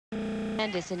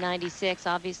in '96.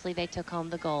 Obviously, they took home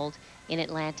the gold in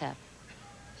Atlanta.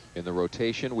 In the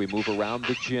rotation, we move around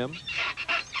the gym.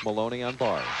 Maloney on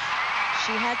bars.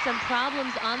 She had some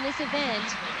problems on this event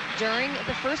during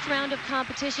the first round of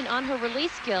competition on her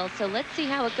release skills, so let's see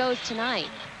how it goes tonight.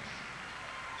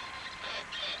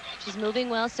 She's moving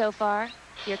well so far.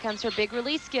 Here comes her big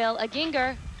release skill, a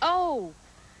Ginger. Oh!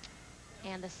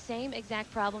 And the same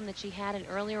exact problem that she had in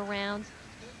earlier rounds.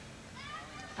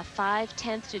 A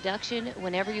 5/10 deduction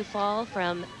whenever you fall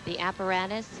from the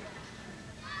apparatus.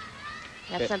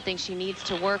 That's something she needs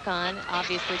to work on,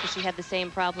 obviously, because she had the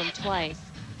same problem twice.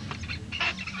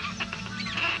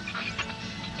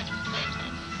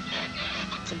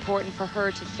 It's important for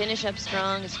her to finish up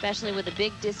strong, especially with a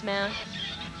big dismount.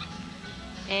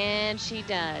 And she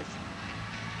does.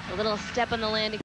 A little step on the landing.